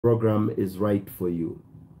program is right for you.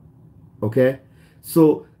 Okay?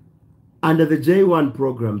 So under the J1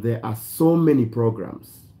 program, there are so many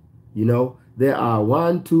programs. You know, there are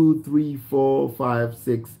 1, 2, 3, 4, 5,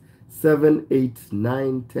 6, 7, 8,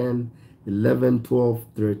 9, 10, 11, 12,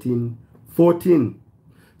 13, 14.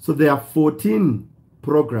 So there are 14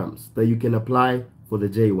 programs that you can apply for the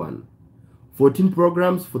J1. 14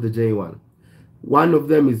 programs for the J1. One of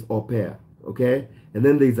them is au pair, okay? And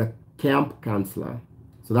then there's a camp counselor.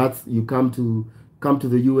 So that's you come to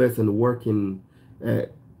the US and work in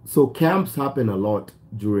so camps happen a lot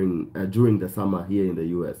during the summer here in the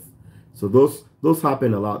US. So those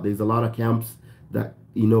happen a lot. There's a lot of camps that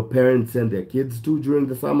parents send their kids to during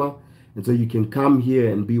the summer, and so you can come here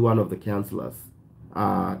and be one of the counselors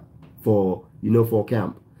uh, for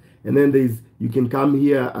camp. And then you can come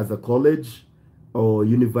here as a college or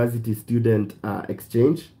university student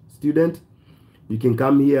exchange student. You can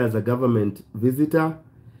come here as a government visitor.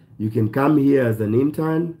 You can come here as an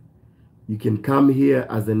intern. You can come here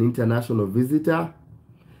as an international visitor.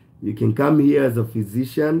 You can come here as a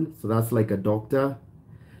physician, so that's like a doctor.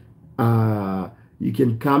 You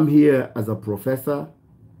can come here as a professor.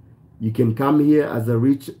 You can come here as a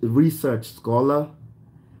research scholar.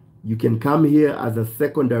 You can come here as a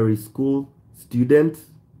secondary school student.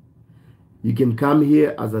 You can come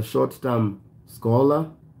here as a short-term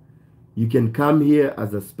scholar. You can come here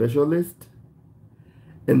as a specialist.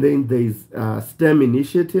 And then there's STEM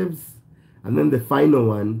initiatives. And then the final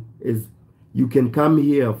one is you can come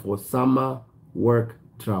here for summer work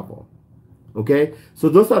travel. Okay? So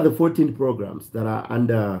those are the 14 programs that are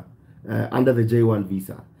under the J1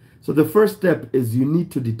 visa. So the first step is you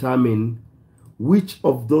need to determine which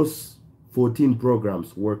of those 14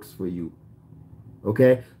 programs works for you.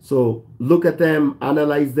 Okay? So look at them,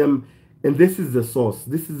 analyze them, and this is the source.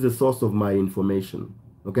 This is the source of my information.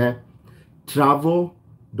 Okay?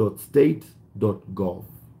 Travel.state.gov.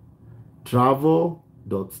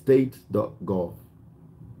 Travel.state.gov.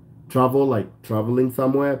 Travel like traveling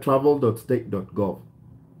somewhere. Travel.state.gov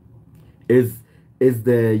is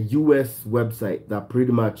the US website that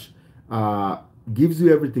pretty much gives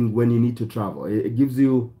you everything when you need to travel. It gives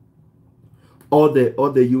you all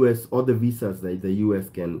the visas that the US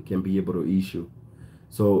can be able to issue.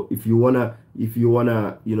 So if you wanna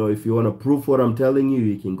prove what I'm telling you,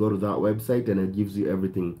 you can go to that website and it gives you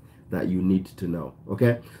everything that you need to know.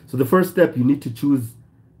 Okay. So the first step, you need to choose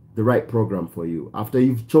the right program for you. After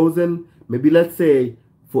you've chosen, maybe let's say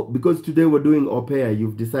because today we're doing au pair,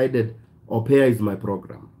 you've decided au pair is my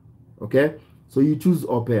program. Okay. So you choose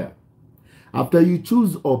au pair. After you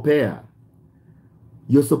choose au pair,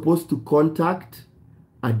 you're supposed to contact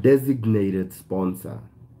a designated sponsor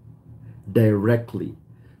directly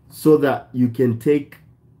so that you can take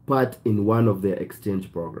part in one of their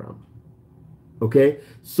exchange programs. Okay,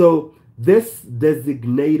 so this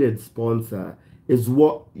designated sponsor is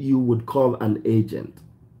what you would call an agent.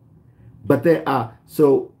 But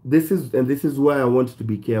this is why I want to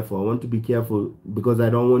be careful. I want to be careful because I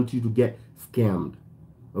don't want you to get scammed.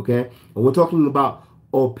 Okay, and we're talking about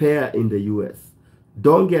au pair in the US.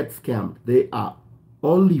 Don't get scammed. They are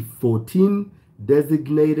only 14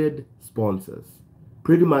 designated sponsors,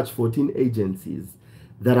 pretty much 14 agencies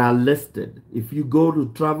that are listed. If you go to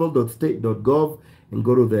travel.state.gov and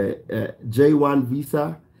go to the J1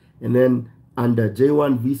 visa, and then under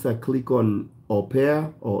J1 visa click on au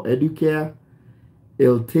pair or educare,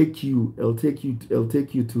 it'll take you to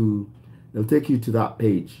that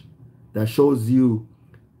page that shows you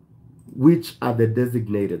which are the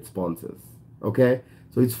designated sponsors. Okay,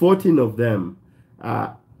 so it's 14 of them.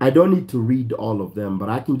 I don't need to read all of them, but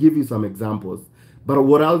I can give you some examples. But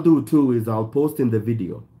what I'll do too is I'll post in the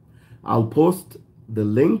video. I'll post the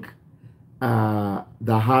link that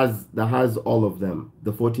has all of them,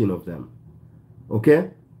 the 14 of them.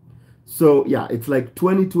 Okay? So yeah, it's like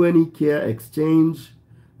 2020 Care Exchange,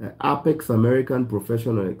 Apex American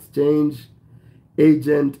Professional Exchange,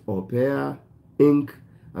 Agent Au Pair, Inc.,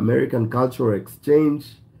 American Cultural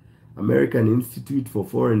Exchange, American Institute for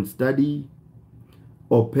Foreign Study,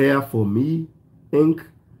 Au Pair for Me, Inc.,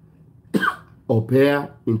 Au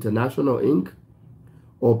Pair International, Inc.,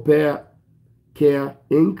 Au Pair Care,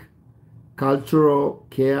 Inc., Cultural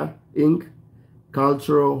Care, Inc.,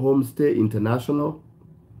 Cultural Homestay International,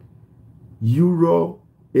 Euro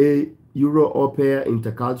Au Pair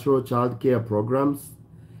Intercultural Child Care Programs,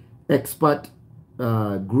 Expat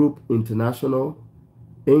Group International,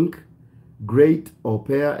 Inc., Great Au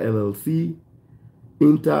Pair LLC,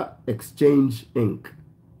 Inter Exchange, Inc.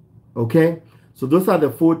 Okay? So those are the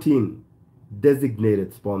 14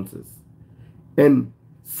 designated sponsors. And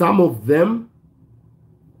some of them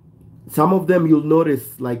Some of them you'll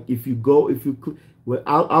notice, like if you go, if you well,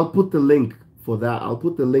 I'll put the link for that. I'll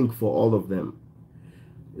put the link for all of them.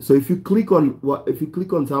 So if you click on if you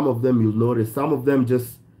click on some of them, you'll notice some of them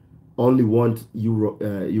just only want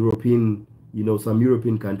European, some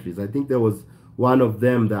European countries. I think there was one of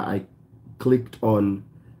them that I clicked on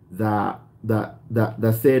that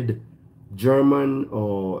said German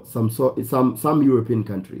or some European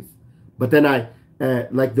countries. But then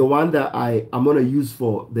like the one that I'm gonna use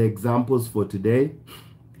for the examples for today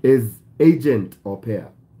is agent au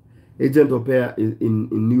pair. Agent au pair is in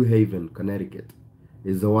New Haven, Connecticut,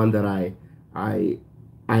 is the one that I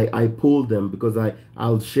pulled them because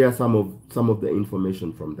I'll share some of the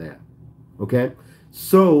information from there. Okay,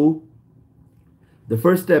 so the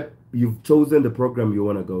first step, you've chosen the program you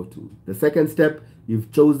want to go to. The second step,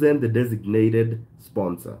 you've chosen the designated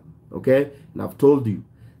sponsor. Okay, and I've told you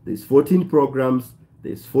there's 14 programs,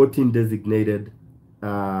 there's 14 designated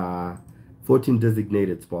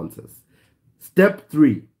sponsors. Step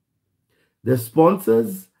 3, the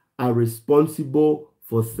sponsors are responsible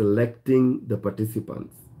for selecting the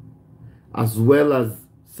participants, as well as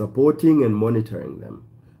supporting and monitoring them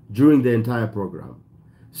during the entire program.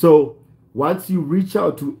 So once you reach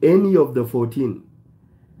out to any of the 14,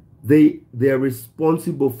 they're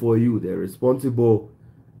responsible for you. They're responsible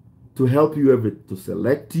to help you, to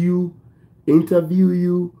select you, interview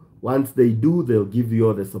you. Once they do, they'll give you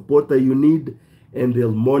all the support that you need, and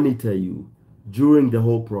they'll monitor you during the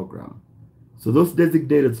whole program. So those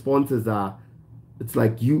designated sponsors it's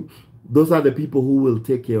like those are the people who will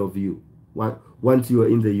take care of you once you are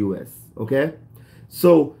in the US. Okay,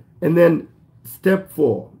 so and then step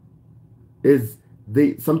 4 is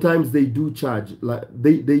sometimes they do charge, like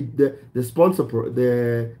the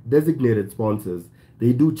designated sponsors,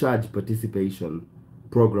 they do charge participation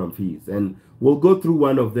program fees, and we'll go through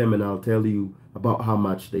one of them and I'll tell you about how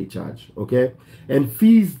much they charge. Okay, and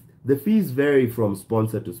the fees vary from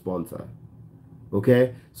sponsor to sponsor.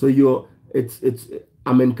 Okay, so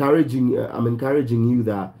I'm encouraging you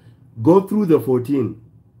that go through the 14,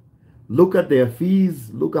 look at their fees,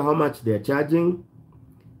 look at how much they're charging,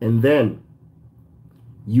 and then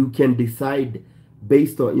you can decide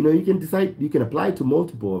based on, you can apply to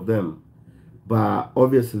multiple of them, but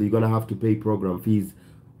obviously you're gonna have to pay program fees.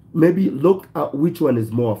 Maybe look at which one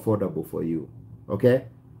is more affordable for you. Okay,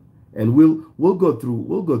 and we'll go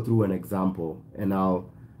through an example, and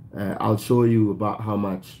I'll show you about how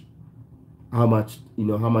much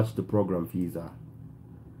the program fees are.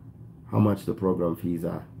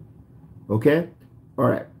 Okay, all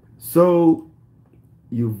right. So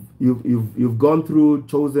you've gone through,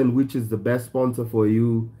 chosen which is the best sponsor for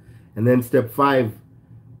you, and then step 5,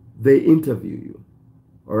 they interview you.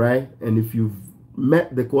 All right, and if you've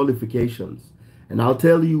met the qualifications, and I'll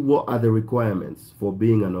tell you what are the requirements for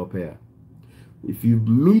being an au pair. If you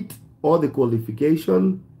meet all the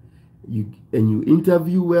qualification, you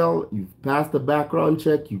interview well, you've passed the background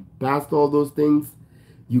check, you passed all those things,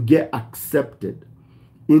 you get accepted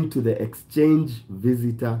into the exchange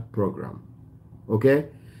visitor program. Okay,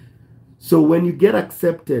 so when you get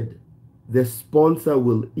accepted, the sponsor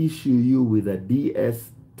will issue you with a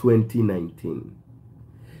DS 2019.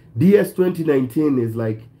 DS 2019 is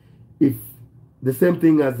like, if the same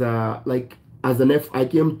thing as I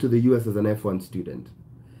came to the US as an F1 student.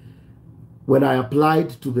 When I applied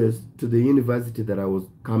to the university that I was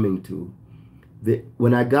coming to,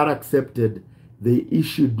 when I got accepted, they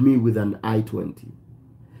issued me with an I-20.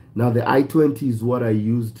 Now the I-20 is what I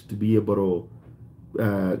used to be able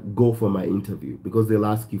to go for my interview, because they'll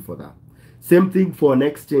ask you for that. Same thing for an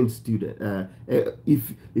exchange student.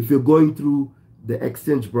 If you're going through the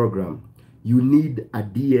exchange program, you need a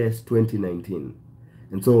DS 2019.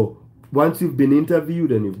 And so once you've been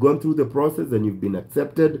interviewed and you've gone through the process and you've been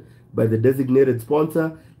accepted by the designated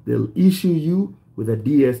sponsor, they'll issue you with a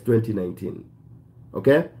DS 2019.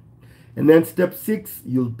 Okay, and then step 6,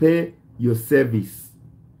 you'll pay your service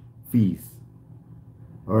fees.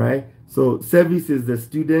 All right, so service is the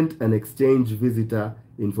student and exchange visitor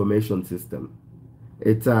information system.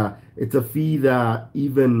 It's a fee that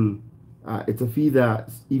even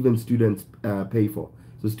students pay for.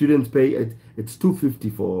 So students pay it's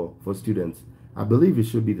 $250 for students. I believe it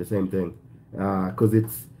should be the same thing, because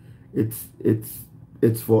it's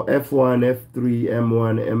for F1, F3,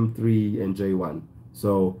 M1, M3, and J1.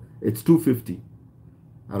 So it's $250.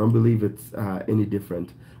 I don't believe it's any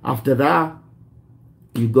different. After that,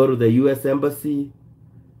 you go to the US Embassy.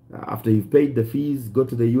 After you've paid the fees, go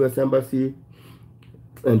to the US Embassy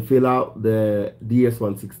and fill out the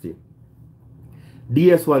DS-160.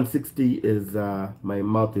 DS-160 is, my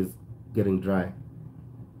mouth is getting dry.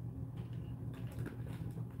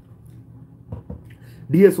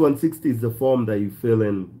 DS-160 is the form that you fill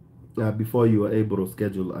in before you are able to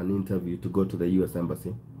schedule an interview to go to the U.S.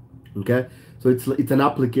 Embassy. Okay, so it's an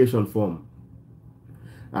application form.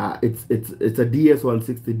 It's a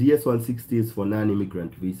DS-160. DS-160 is for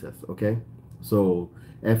non-immigrant visas. Okay, so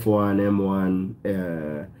F1,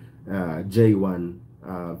 M1, J1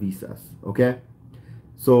 visas. Okay,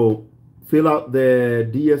 so fill out the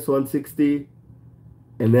DS-160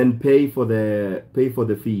 and then pay for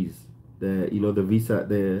the fees. The visa,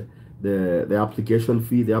 the application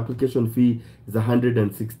fee. The application fee is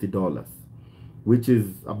 $160, which is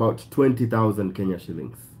about 20,000 Kenya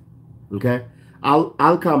shillings. Okay,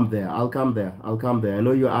 I'll come there. I'll come there. I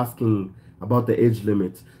know you're asking about the age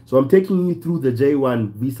limit, so I'm taking you through the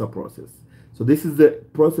J1 visa process. So this is the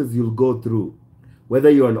process you'll go through,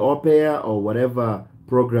 whether you're an au pair or whatever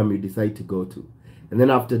program you decide to go to. And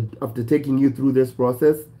then after taking you through this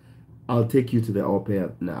process, I'll take you to the au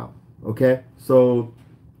pair now. Okay, so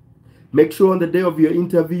make sure on the day of your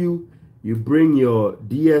interview you bring your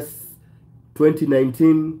DS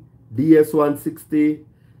 2019 DS-160.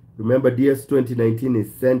 Remember, DS 2019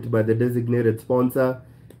 is sent by the designated sponsor.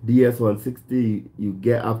 DS-160 you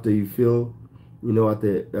get after you fill, at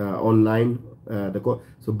the online.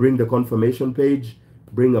 So bring the confirmation page,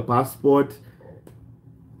 bring a passport.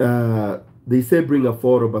 They say bring a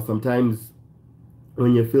photo, but sometimes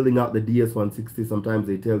when you're filling out the DS-160, sometimes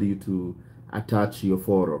they tell you to attach your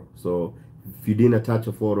photo. So if you didn't attach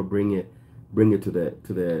a photo, bring it to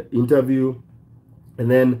the interview, and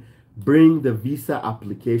then bring the visa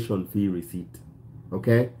application fee receipt.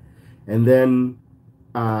 Okay, and then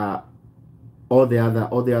all the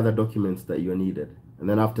other documents that you're needed. And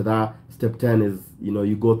then after that, step 10 is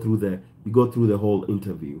you go through the whole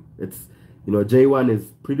interview. It's J1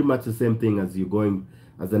 is pretty much the same thing as you're going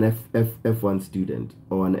as an F1 student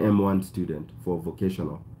or an M1 student for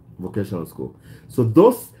vocational school. So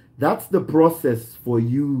that's the process for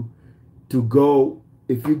you to go.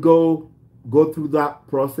 If you go through that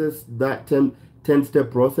process, that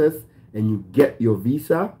 10-step process, and you get your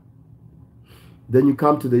visa, then you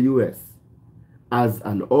come to the US as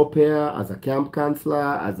an au pair, as a camp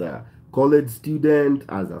counselor, as a college student,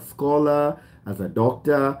 as a scholar, as a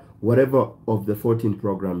doctor, whatever of the 14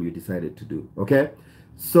 program you decided to do. Okay,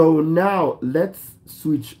 so now let's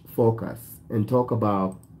switch focus and talk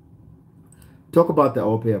about the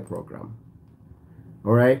au pair program.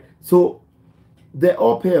 All right, so the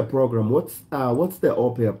au pair program, what's the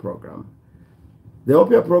au pair program? The au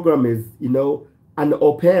pair program is, an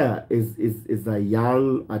au pair is a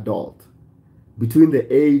young adult between the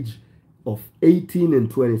age of 18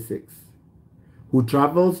 and 26 who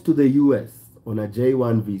travels to the US on a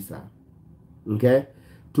J1 visa, okay,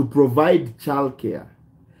 to provide childcare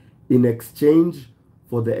in exchange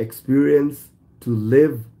for the experience to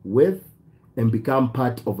live with and become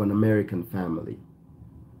part of an American family.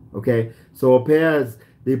 Okay, so au pairs,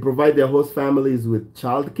 they provide their host families with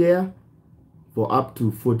childcare for up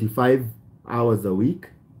to 45 hours a week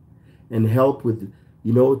and help with,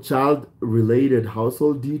 child-related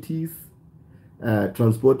household duties,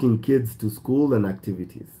 transporting kids to school and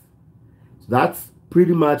activities. So that's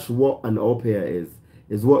pretty much what an au pair is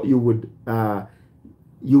what you would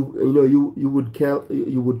you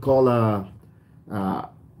would call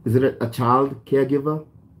is it a child caregiver?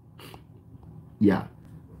 Yeah.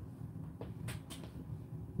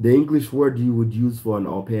 The English word you would use for an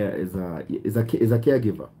au pair is a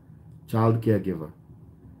caregiver, child caregiver.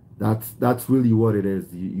 That's really what it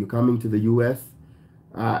is. You're coming to the U.S.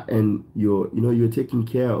 And you're taking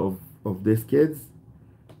care of these kids,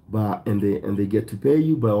 and they get to pay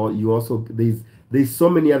you, but you also there's so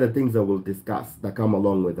many other things that we'll discuss that come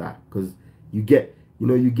along with that, because you get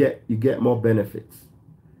more benefits.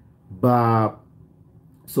 But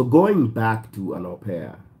so going back to an au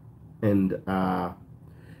pair and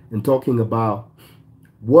talking about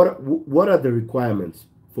what are the requirements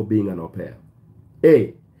for being an au pair.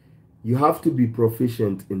 A, you have to be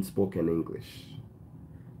proficient in spoken English.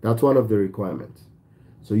 That's one of the requirements.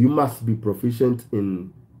 So you must be proficient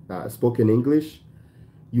in spoken English.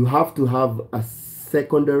 You have to have a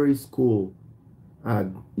secondary school.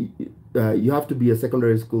 You have to be a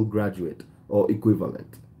secondary school graduate or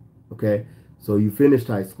equivalent. Okay, so you finished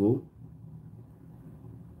high school,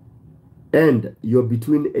 and you're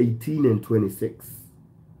between 18 and 26.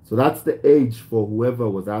 So that's the age for whoever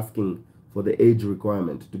was asking for the age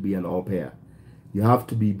requirement to be an au pair. You have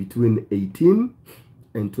to be between 18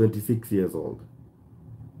 and 26 years old.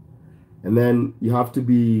 And then you have to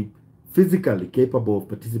be physically capable of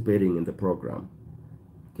participating in the program.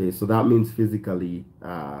 Okay, so that means physically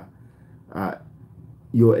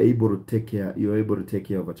you're able to take care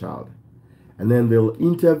of a child. and then they'll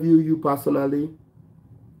interview you personally,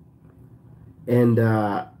 and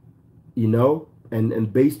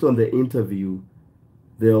and based on the interview,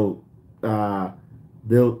 they'll uh,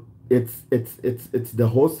 they'll it's the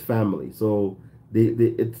host family. So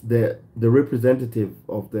it's the representative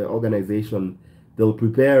of the organization. They'll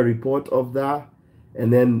prepare a report of that,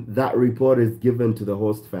 and then that report is given to the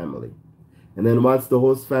host family. And then once the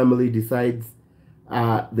host family decides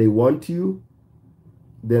they want you,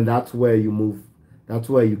 then that's where you move. That's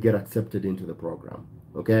where you get accepted into the program.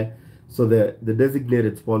 Okay, so the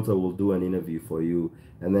designated sponsor will do an interview for you,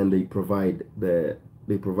 and then they provide the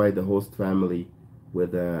host family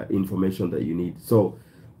with the information that you need. So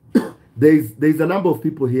there's a number of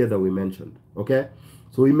people here that we mentioned. Okay,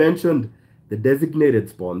 so we mentioned the designated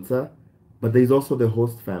sponsor, but there's also the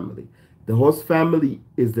host family. The host family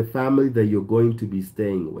is the family that you're going to be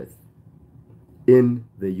staying with in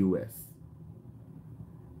the US.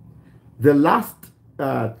 The last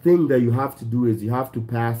thing that you have to do is you have to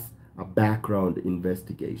pass a background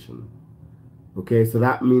investigation. Okay, so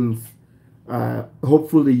that means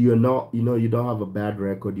hopefully you're not, you don't have a bad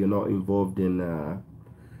record. You're not involved in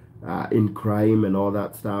crime and all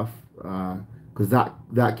that stuff, because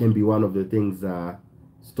that can be one of the things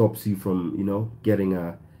stops you from getting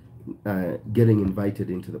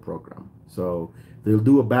invited into the program. So they'll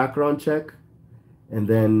do a background check, and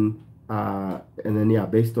then yeah,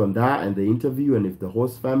 based on that and the interview, and if the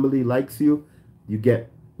host family likes you, you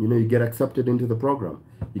get accepted into the program.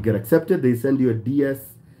 You get accepted, they send you a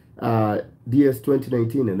DS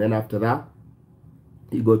 2019, and then after that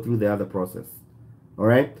you go through the other process. All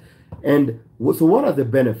right. And so what are the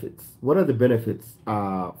benefits? What are the benefits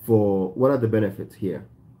what are the benefits here?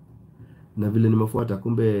 Na vile nimefuata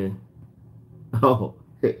kumbe. Oh.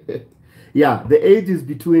 Yeah, the age is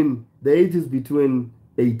between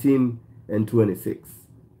 18 and 26.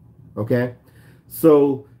 Okay?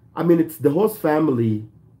 So, I mean, it's the host family.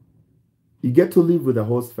 You get to live with the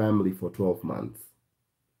host family for 12 months.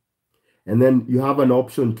 And then you have an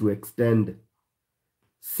option to extend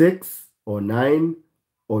 6 or 9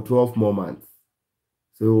 or 12 more months.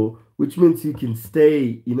 So, which means you can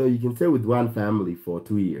stay with one family for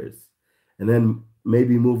 2 years and then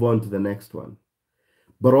maybe move on to the next one.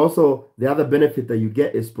 But also, the other benefit that you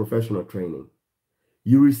get is professional training.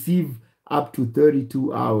 You receive up to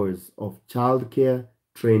 32 hours of childcare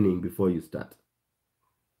training before you start.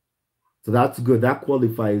 So that's good. That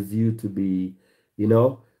qualifies you to be,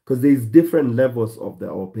 because there's different levels of the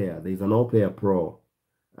au pair. There's an au pair pro,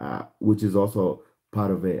 which is also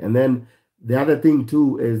part of it. And then the other thing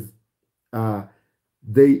too is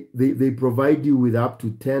they provide you with up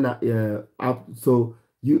to 10 so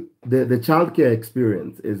the childcare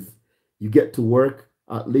experience is you get to work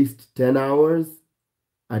at least 10 hours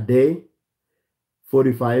a day,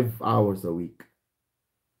 45 hours a week.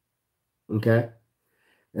 Okay?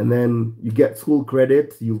 And then you get school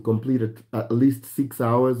credits. You'll complete at least 6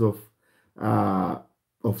 hours of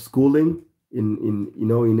schooling in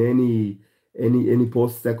any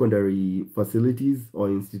post-secondary facilities or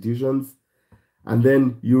institutions. And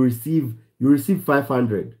then you receive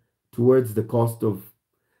 500 towards the cost of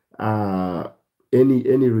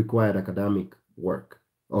any required academic work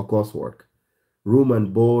or coursework, room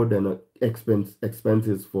and board, and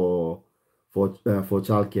expenses for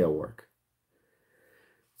childcare work.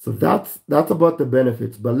 So that's about the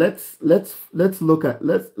benefits. But let's look at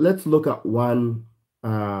one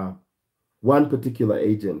particular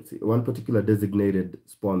agency, one particular designated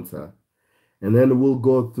sponsor, and then we'll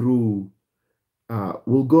go through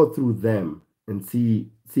them and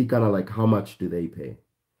see kind of like how much do they pay.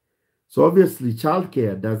 So obviously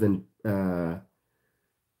childcare doesn't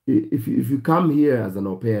if you come here as an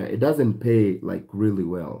au pair, it doesn't pay like really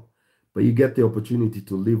well, but you get the opportunity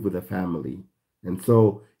to live with a family, and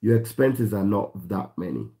so your expenses are not that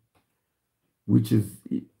many, which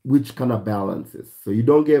kind of balances. So you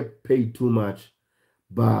don't get paid too much,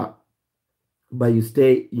 but you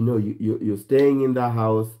stay, you're staying in the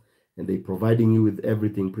house, and they're providing you with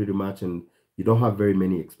everything pretty much, and you don't have very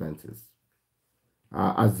many expenses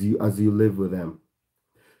as you live with them.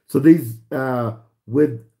 So these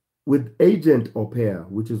with agent au pair,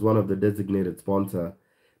 which is one of the designated sponsor,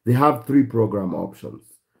 they have 3 program options.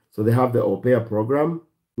 So they have the au pair program,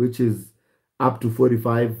 which is up to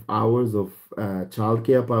 45 hours of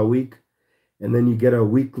childcare per week, and then you get a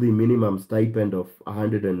weekly minimum stipend of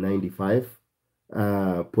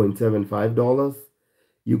 $195.75.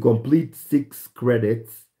 You complete 6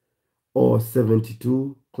 credits or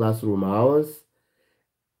 72 classroom hours,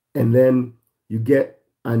 and then you get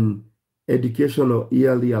an educational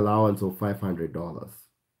yearly allowance of $500.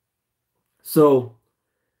 So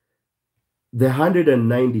The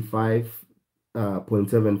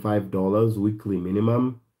 $195.75 weekly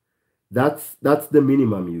minimum, that's the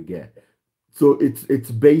minimum you get. So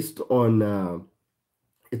it's based on the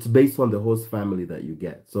host family that you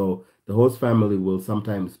get. So the host family will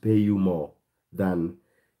sometimes pay you more than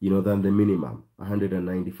than the minimum,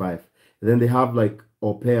 195. And then they have like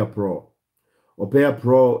Au Pair Pro. Au Pair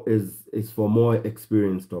Pro is for more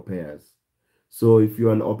experienced au pairs. So if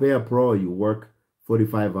you're an Au Pair Pro, you work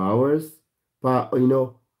 45 hours per,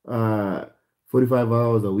 45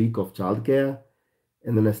 hours a week of childcare,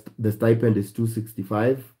 and then the stipend is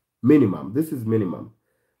 265 minimum. This is minimum.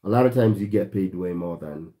 A lot of times you get paid way more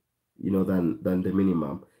than than the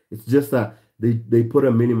minimum. It's just that they put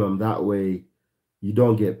a minimum that way you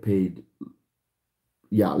don't get paid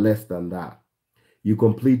less than that. You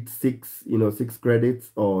complete six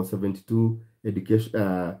credits or 72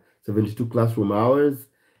 classroom hours,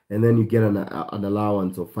 and then you get an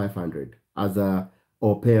allowance of 500 as a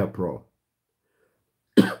au pair pro.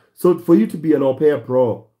 So for you to be an au pair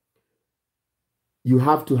pro, you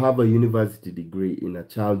have to have a university degree in a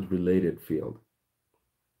child related field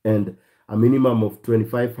and a minimum of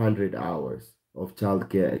 2,500 hours of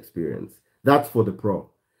childcare experience. That's for the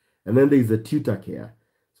pro. And then there's a tutor care.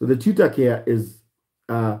 So the tutor care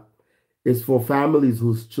uh, is for families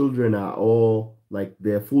whose children are all like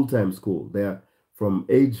they're full-time school. They're from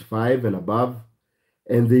age 5 and above,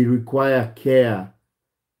 and they require care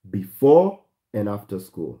before and after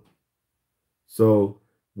school. So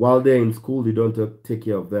while they're in school, you don't take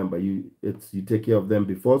care of them, but you take care of them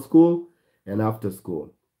before school and after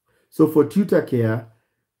school. So for tutor care,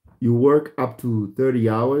 you work up to 30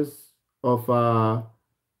 hours of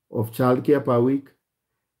childcare per week,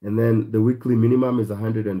 and then the weekly minimum is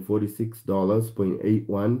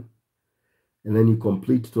 $146.81, and then you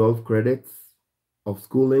complete 12 credits of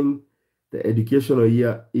schooling. The educational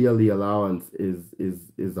yearly allowance is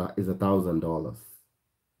 $1,000.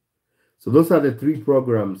 So those are the three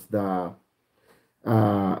programs that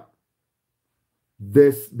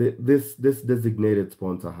this designated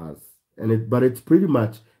sponsor has, but it's pretty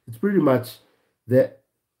much that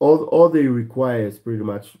all they require is pretty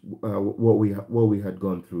much what we had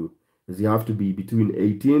gone through. Is you have to be between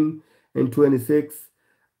 18 and 26.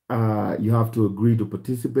 You have to agree to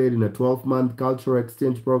participate in a 12-month cultural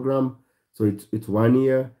exchange program. So it's 1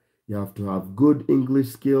 year. You have to have good English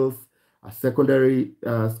skills, a secondary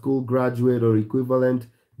school graduate or equivalent,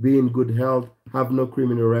 be in good health, have no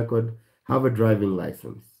criminal record, have a driving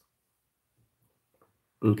license.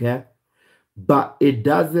 Okay? But it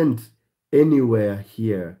doesn't anywhere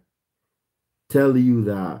here tell you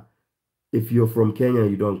that if you're from Kenya,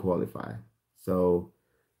 you don't qualify. So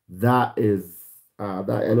that is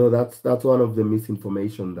that I know that's one of the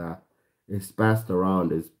misinformation that is passed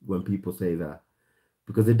around is when people say that,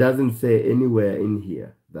 because it doesn't say anywhere in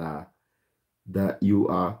here that you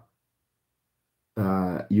are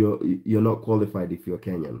you're not qualified if you're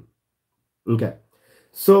Kenyan. Okay.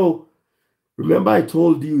 So remember I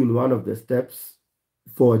told you in one of the steps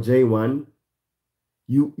for J1,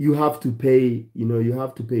 you have to pay, you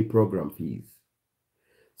have to pay program fees.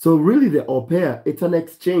 So really the au pair, it's an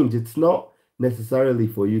exchange. It's not necessarily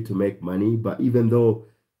for you to make money, but even though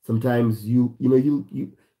sometimes you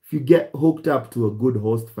if you get hooked up to a good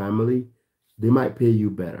host family, they might pay you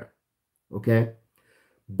better. Okay?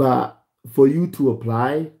 But for you to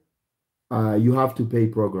apply, you have to pay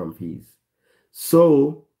program fees.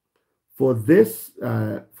 So for this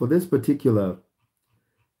particular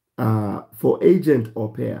for agent au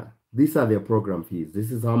pair, these are their program fees.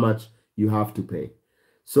 This is how much you have to pay.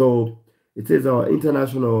 So it says our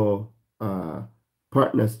international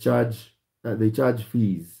partners they charge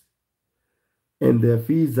fees, and their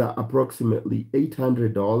fees are approximately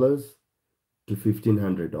 $800 to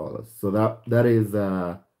 $1,500. So that is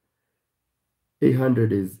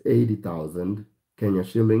 800 is 80,000 Kenya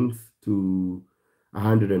shillings to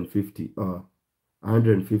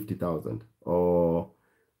 150,000, or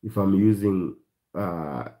if I'm using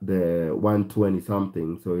the 120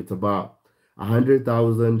 something, so it's about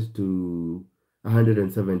 100,000 to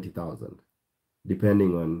 170,000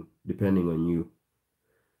 depending on you.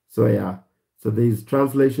 So yeah, so there's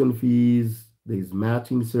translation fees, there's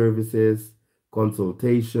matching services,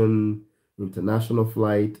 consultation, international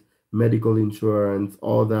flight, medical insurance,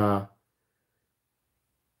 all that.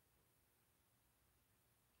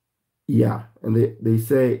 Yeah, and they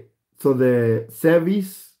say, so the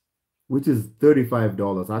service, which is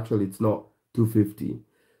 $35, actually it's not 250.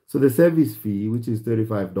 So the service fee, which is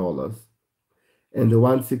 $35, and the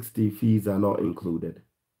 160 fees are not included.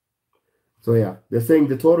 So yeah, they're saying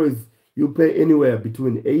the total is you pay anywhere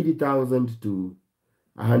between 80,000 to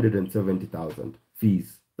 170,000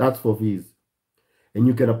 fees. That's for fees. And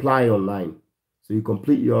you can apply online. So you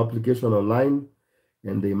complete your application online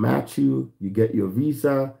and they match you, you get your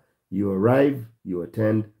visa, you arrive, you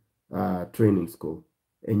attend training school,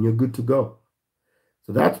 and you're good to go.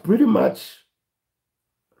 So that's pretty much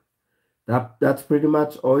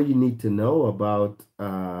all you need to know about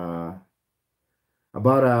a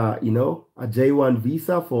J1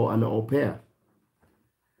 visa for an au pair.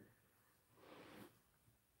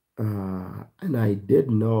 And I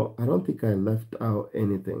don't think I left out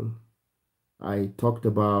anything. I talked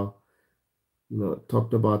about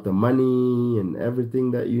the money and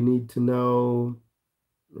everything that you need to know.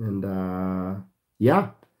 And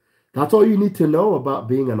yeah, that's all you need to know about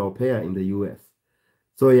being an au pair in the US.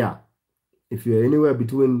 So yeah, if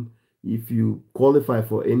you qualify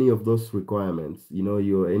for any of those requirements,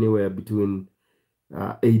 you're anywhere between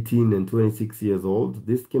 18 and 26 years old,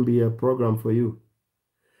 this can be a program for you.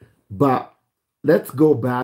 But let's go back